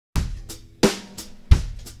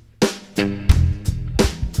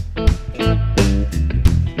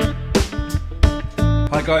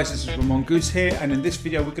Hi guys, this is Ramon here, and in this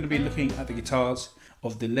video we're going to be looking at the guitars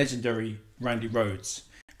of the legendary Randy Rhoads,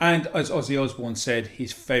 and as Ozzy Osbourne said,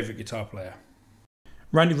 his favourite guitar player.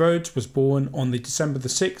 Randy Rhoads was born on the December the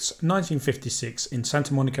 6th, 1956 in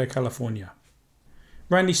Santa Monica, California.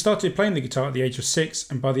 Randy started playing the guitar at the age of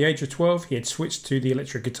 6, and by the age of 12 he had switched to the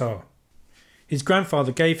electric guitar. His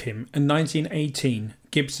grandfather gave him a 1918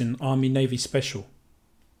 Gibson Army Navy Special,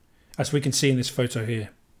 as we can see in this photo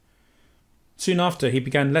here. Soon after, he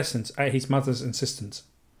began lessons at his mother's insistence.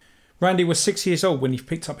 Randy was 6 years old when he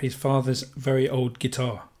picked up his father's very old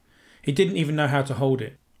guitar. He didn't even know how to hold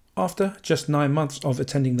it. After just 9 months of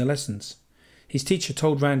attending the lessons, his teacher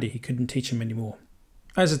told Randy he couldn't teach him anymore,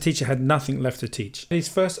 as the teacher had nothing left to teach. His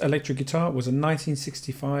first electric guitar was a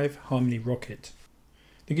 1965 Harmony Rocket.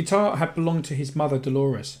 The guitar had belonged to his mother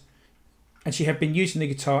Dolores, and she had been using the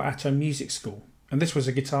guitar at her music school, and this was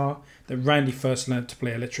a guitar that Randy first learned to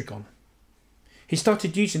play electric on. He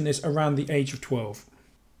started using this around the age of 12.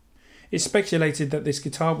 It's speculated that this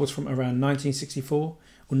guitar was from around 1964 or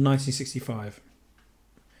 1965.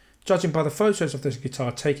 Judging by the photos of this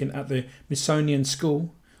guitar taken at the Smithsonian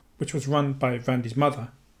School, which was run by Randy's mother,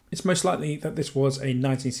 it's most likely that this was a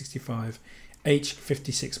 1965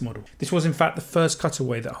 H56 model. This was in fact the first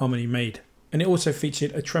cutaway that Harmony made, and it also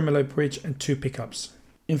featured a tremolo bridge and 2 pickups.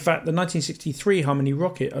 In fact, the 1963 Harmony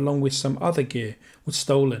Rocket, along with some other gear, was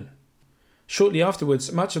stolen. Shortly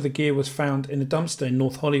afterwards, much of the gear was found in a dumpster in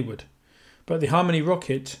North Hollywood, but the Harmony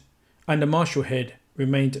Rocket and the Marshall head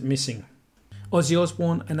remained missing. Ozzy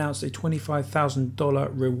Osbourne announced a $25,000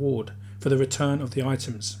 reward for the return of the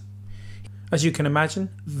items. As you can imagine,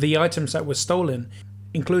 the items that were stolen,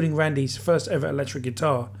 including Randy's first ever electric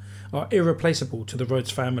guitar, are irreplaceable to the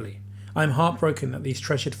Rhoads family. I am heartbroken that these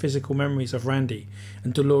treasured physical memories of Randy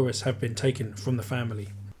and Dolores have been taken from the family.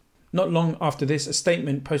 Not long after this, a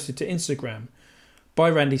statement posted to Instagram by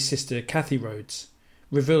Randy's sister Kathy Rhoads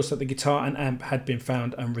reveals that the guitar and amp had been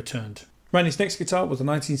found and returned. Randy's next guitar was the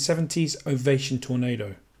 1970s Ovation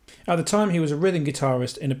Tornado. At the time, he was a rhythm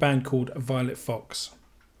guitarist in a band called Violet Fox.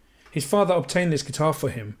 His father obtained this guitar for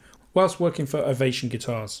him whilst working for Ovation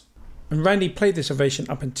Guitars, and Randy played this Ovation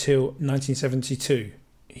up until 1972.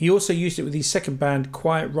 He also used it with his second band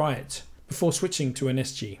Quiet Riot before switching to an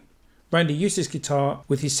SG. Randy used his guitar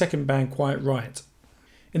with his second band Quiet Riot.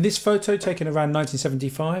 In this photo taken around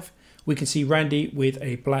 1975, we can see Randy with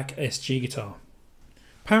a black SG guitar.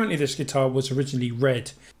 Apparently this guitar was originally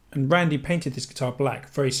red, and Randy painted this guitar black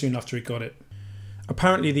very soon after he got it.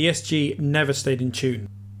 Apparently the SG never stayed in tune.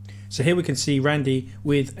 So here we can see Randy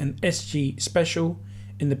with an SG Special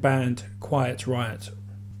in the band Quiet Riot.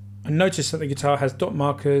 And notice that the guitar has dot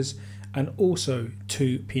markers and also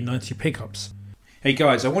 2 P90 pickups. Hey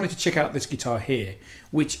guys, I wanted to check out this guitar here,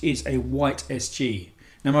 which is a white SG.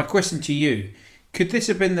 Now my question to you, could this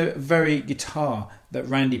have been the very guitar that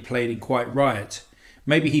Randy played in Quiet Riot?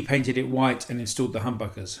 Maybe he painted it white and installed the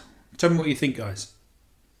humbuckers. Tell me what you think, guys.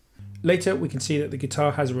 Later we can see that the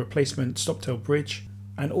guitar has a replacement stoptail bridge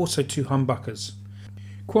and also 2 humbuckers.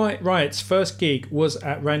 Quiet Riot's first gig was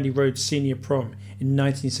at Randy Rhoads' senior prom in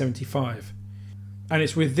 1975, and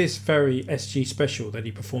it's with this very SG Special that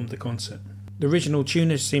he performed the concert. The original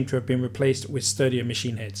tuners seem to have been replaced with sturdier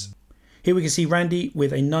machine heads. Here we can see Randy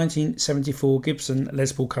with a 1974 Gibson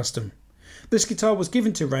Les Paul Custom. This guitar was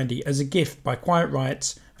given to Randy as a gift by Quiet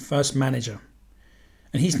Riot's first manager,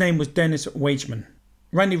 and his name was Dennis Wageman.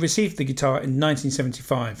 Randy received the guitar in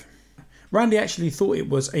 1975. Randy actually thought it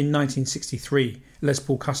was a 1963 Les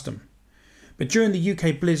Paul Custom, but during the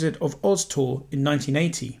UK Blizzard of Oz tour in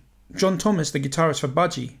 1980, John Thomas, the guitarist for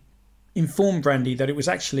Budgie, informed Randy that it was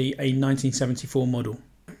actually a 1974 model.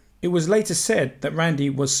 It was later said that Randy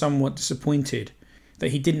was somewhat disappointed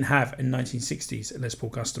that he didn't have a 1960s Les Paul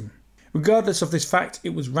Custom. Regardless of this fact,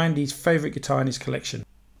 it was Randy's favourite guitar in his collection,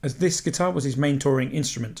 as this guitar was his main touring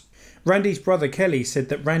instrument. Randy's brother Kelly said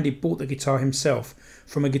that Randy bought the guitar himself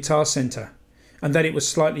from a guitar centre and that it was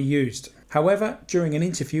slightly used. However, during an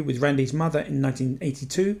interview with Randy's mother in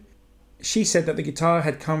 1982, she said that the guitar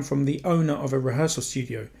had come from the owner of a rehearsal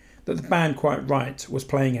studio that the band Quiet Riot was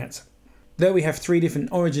playing at. There we have 3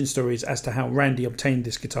 different origin stories as to how Randy obtained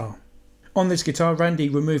this guitar. On this guitar, Randy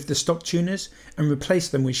removed the stock tuners and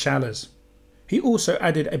replaced them with shallers. He also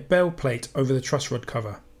added a bell plate over the truss rod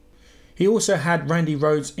cover. He also had Randy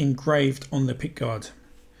Rhoads engraved on the pickguard.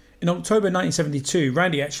 In October 1972,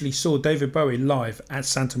 Randy actually saw David Bowie live at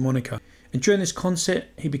Santa Monica, and during this concert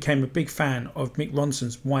he became a big fan of Mick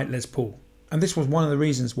Ronson's white Les Paul, and this was one of the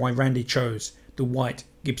reasons why Randy chose the white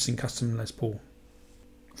Gibson Custom Les Paul.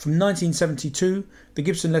 From 1972, the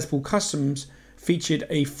Gibson Les Paul Customs featured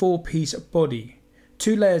a 4-piece body,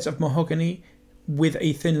 2 layers of mahogany with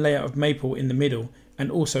a thin layer of maple in the middle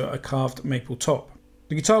and also a carved maple top.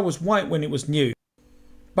 The guitar was white when it was new,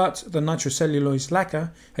 but the nitrocellulose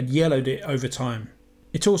lacquer had yellowed it over time.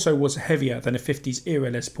 It also was heavier than a 50s era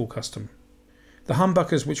Les Paul custom. The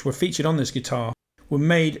humbuckers which were featured on this guitar were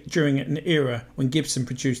made during an era when Gibson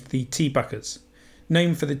produced the T-buckers,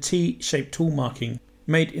 named for the T-shaped tool marking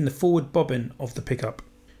made in the forward bobbin of the pickup.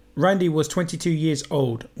 Randy was 22 years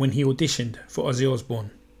old when he auditioned for Ozzy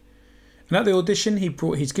Osbourne. And at the audition he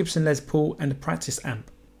brought his Gibson Les Paul and a practice amp.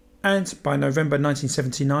 And by November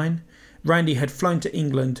 1979, Randy had flown to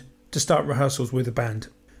England to start rehearsals with the band.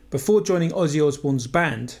 Before joining Ozzy Osbourne's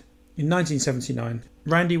band in 1979,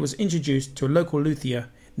 Randy was introduced to a local luthier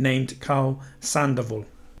named Carl Sandoval.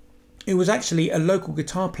 It was actually a local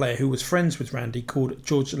guitar player who was friends with Randy called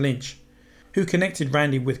George Lynch, who connected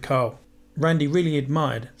Randy with Carl. Randy really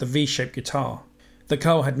admired the V-shaped guitar that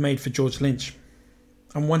Carl had made for George Lynch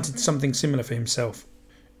and wanted something similar for himself.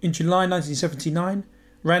 In July 1979,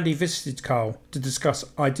 Randy visited Carl to discuss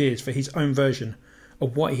ideas for his own version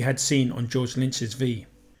of what he had seen on George Lynch's V.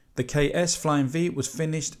 The KS Flying V was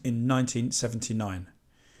finished in 1979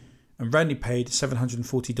 and Randy paid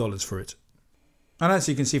 $740 for it. And as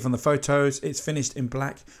you can see from the photos, it's finished in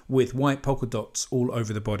black with white polka dots all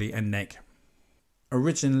over the body and neck.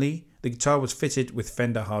 Originally, the guitar was fitted with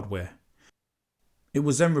Fender hardware. It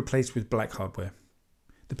was then replaced with black hardware.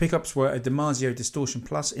 The pickups were a DiMarzio Distortion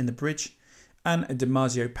Plus in the bridge and a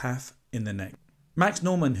DiMarzio Path in the neck. Max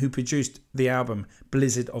Norman, who produced the album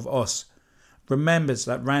Blizzard of Oz, remembers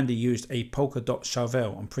that Randy used a polka dot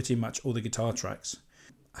Charvel on pretty much all the guitar tracks.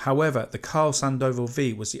 However, the Carl Sandoval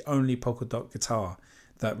V was the only polka dot guitar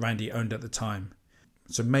that Randy owned at the time,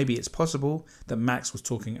 so maybe it's possible that Max was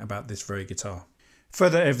talking about this very guitar.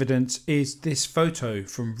 Further evidence is this photo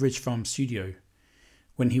from Ridge Farm Studio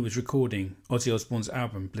when he was recording Ozzy Osbourne's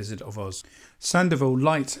album Blizzard of Oz. Sandoval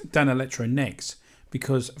liked Danelectro necks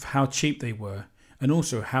because of how cheap they were and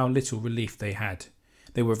also how little relief they had.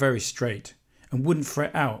 They were very straight and wouldn't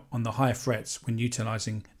fret out on the higher frets when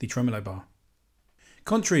utilising the tremolo bar.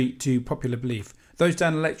 Contrary to popular belief, those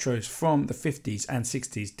Danelectros from the 50s and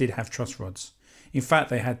 60s did have truss rods. In fact,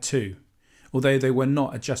 they had two, although they were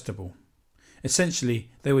not adjustable.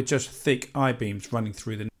 Essentially, they were just thick I-beams running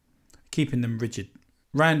through them, keeping them rigid.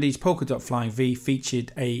 Randy's Polka Dot Flying V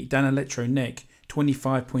featured a Danelectro neck,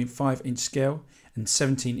 25.5 inch scale and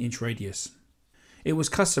 17 inch radius. It was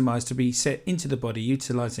customised to be set into the body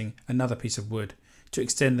utilising another piece of wood to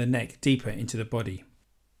extend the neck deeper into the body.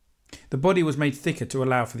 The body was made thicker to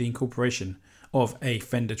allow for the incorporation of a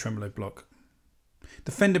Fender tremolo block.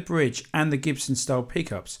 The Fender bridge and the Gibson style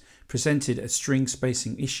pickups presented a string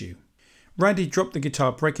spacing issue. Randy dropped the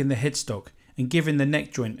guitar, breaking the headstock and giving the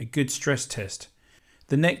neck joint a good stress test.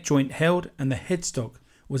 The neck joint held and the headstock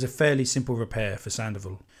was a fairly simple repair for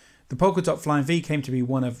Sandoval. The Polka Dot Flying V came to be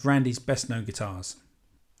one of Randy's best known guitars.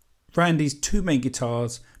 Randy's two main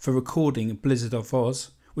guitars for recording Blizzard of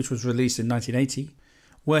Oz, which was released in 1980,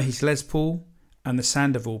 were his Les Paul and the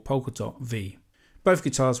Sandoval Polka Dot V. Both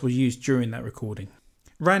guitars were used during that recording.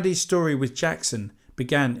 Randy's story with Jackson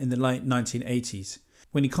began in the late 1980s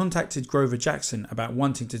when he contacted Grover Jackson about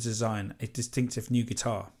wanting to design a distinctive new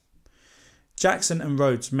guitar. Jackson and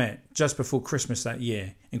Rhoads met just before Christmas that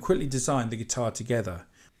year and quickly designed the guitar together,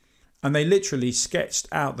 and they literally sketched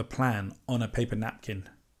out the plan on a paper napkin.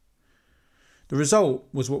 The result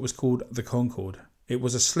was what was called the Concorde. It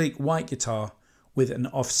was a sleek white guitar with an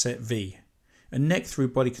offset V, a neck-through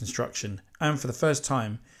body construction, and for the first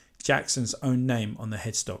time, Jackson's own name on the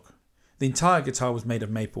headstock. The entire guitar was made of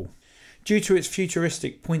maple. Due to its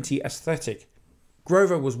futuristic, pointy aesthetic,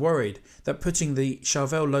 Grover was worried that putting the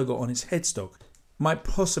Charvel logo on its headstock might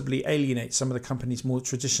possibly alienate some of the company's more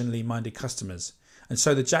traditionally minded customers, and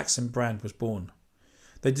so the Jackson brand was born.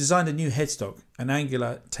 They designed a new headstock, an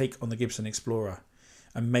angular take on the Gibson Explorer,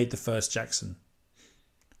 and made the first Jackson.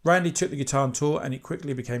 Randy took the guitar on tour and it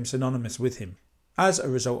quickly became synonymous with him. As a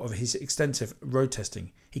result of his extensive road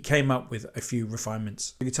testing, he came up with a few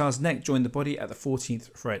refinements. The guitar's neck joined the body at the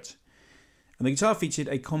 14th fret, and the guitar featured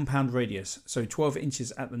a compound radius, so 12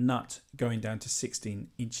 inches at the nut going down to 16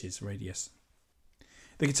 inches radius.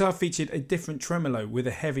 The guitar featured a different tremolo with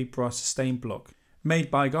a heavy brass sustain block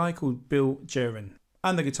made by a guy called Bill Gerin,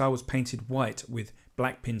 and the guitar was painted white with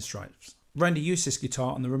black pinstripes. Randy used this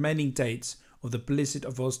guitar on the remaining dates of the Blizzard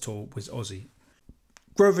of Oz tour with Ozzy.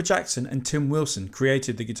 Grover Jackson and Tim Wilson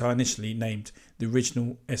created the guitar initially named the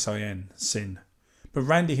original Sin, but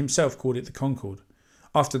Randy himself called it the Concorde,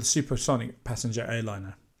 after the supersonic passenger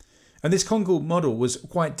airliner. And this Concorde model was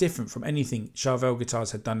quite different from anything Charvel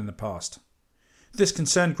guitars had done in the past. This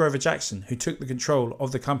concerned Grover Jackson, who took the control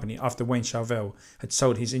of the company after Wayne Charvel had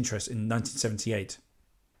sold his interest in 1978.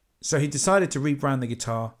 So he decided to rebrand the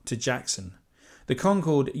guitar to Jackson. The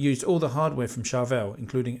Concorde used all the hardware from Charvel,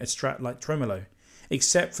 including a Strat-like tremolo,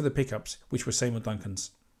 except for the pickups, which were Seymour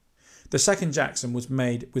Duncan's. The second Jackson was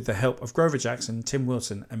made with the help of Grover Jackson, Tim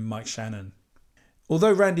Wilson and Mike Shannon.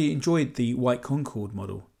 Although Randy enjoyed the white Concorde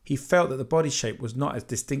model, he felt that the body shape was not as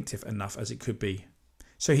distinctive enough as it could be.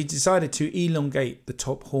 So he decided to elongate the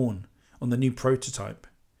top horn on the new prototype,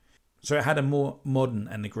 so it had a more modern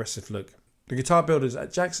and aggressive look. The guitar builders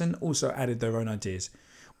at Jackson also added their own ideas,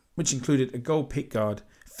 which included a gold pickguard,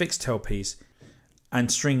 fixed tailpiece,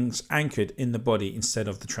 and strings anchored in the body instead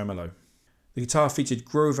of the tremolo. The guitar featured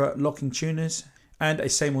Grover locking tuners and a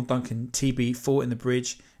Seymour Duncan TB4 in the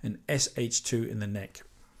bridge and SH2 in the neck.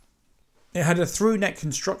 It had a through neck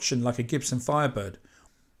construction like a Gibson Firebird,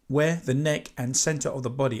 where the neck and centre of the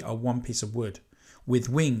body are one piece of wood, with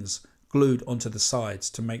wings glued onto the sides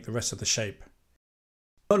to make the rest of the shape.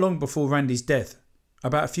 Not long before Randy's death,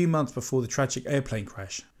 about a few months before the tragic airplane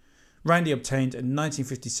crash, Randy obtained a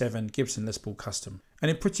 1957 Gibson Les Paul Custom, and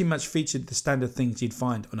it pretty much featured the standard things you'd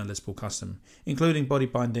find on a Les Paul Custom, including body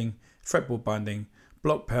binding, fretboard binding,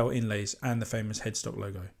 block pail inlays and the famous headstock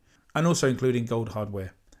logo, and also including gold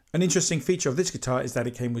hardware. An interesting feature of this guitar is that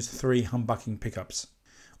it came with 3 humbucking pickups.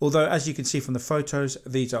 Although, as you can see from the photos,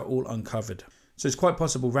 these are all uncovered. So it's quite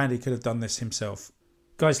possible Randy could have done this himself.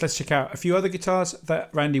 Guys, let's check out a few other guitars that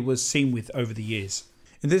Randy was seen with over the years.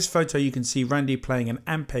 In this photo you can see Randy playing an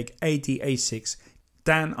Ampeg AD-A6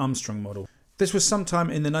 Dan Armstrong model. This was sometime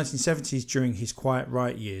in the 1970s during his Quiet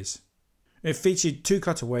Riot years. It featured 2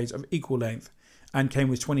 cutaways of equal length and came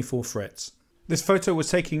with 24 frets. This photo was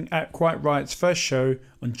taken at Quiet Riot's first show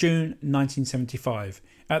on June 1975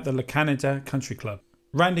 at the La Canada Country Club.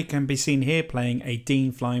 Randy can be seen here playing a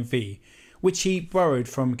Dean Flying V, which he borrowed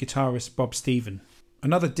from guitarist Bob Stephen.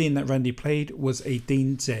 Another Dean that Randy played was a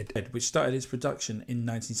Dean Z, which started its production in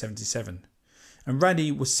 1977. And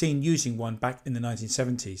Randy was seen using one back in the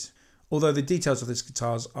 1970s, although the details of this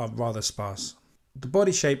guitar are rather sparse. The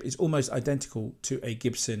body shape is almost identical to a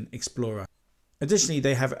Gibson Explorer. Additionally,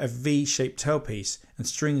 they have a V-shaped tailpiece and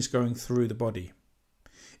strings going through the body.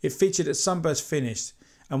 It featured a sunburst finish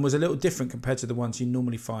and was a little different compared to the ones you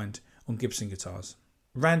normally find on Gibson guitars.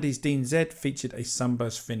 Randy's Dean Z featured a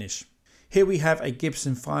sunburst finish. Here we have a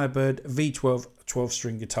Gibson Firebird V12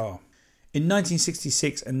 12-string guitar. In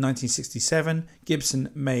 1966 and 1967, Gibson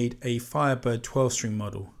made a Firebird 12-string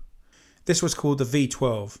model. This was called the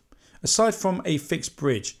V12. Aside from a fixed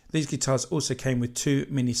bridge, these guitars also came with 2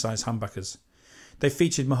 mini-size humbuckers. They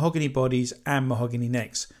featured mahogany bodies and mahogany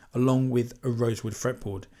necks, along with a rosewood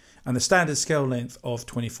fretboard, and the standard scale length of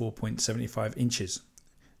 24.75 inches.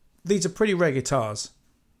 These are pretty rare guitars,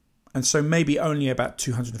 and so maybe only about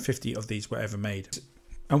 250 of these were ever made.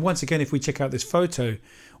 And once again, if we check out this photo,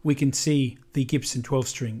 we can see the Gibson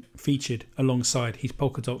 12-string featured alongside his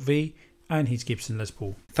Polka Dot V and his Gibson Les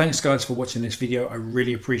Paul. Thanks guys for watching this video, I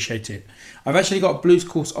really appreciate it. I've actually got a blues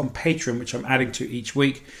course on Patreon which I'm adding to each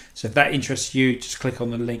week, so if that interests you, just click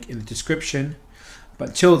on the link in the description. But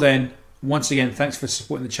until then, once again, thanks for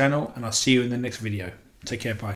supporting the channel, and I'll see you in the next video. Take care, bye.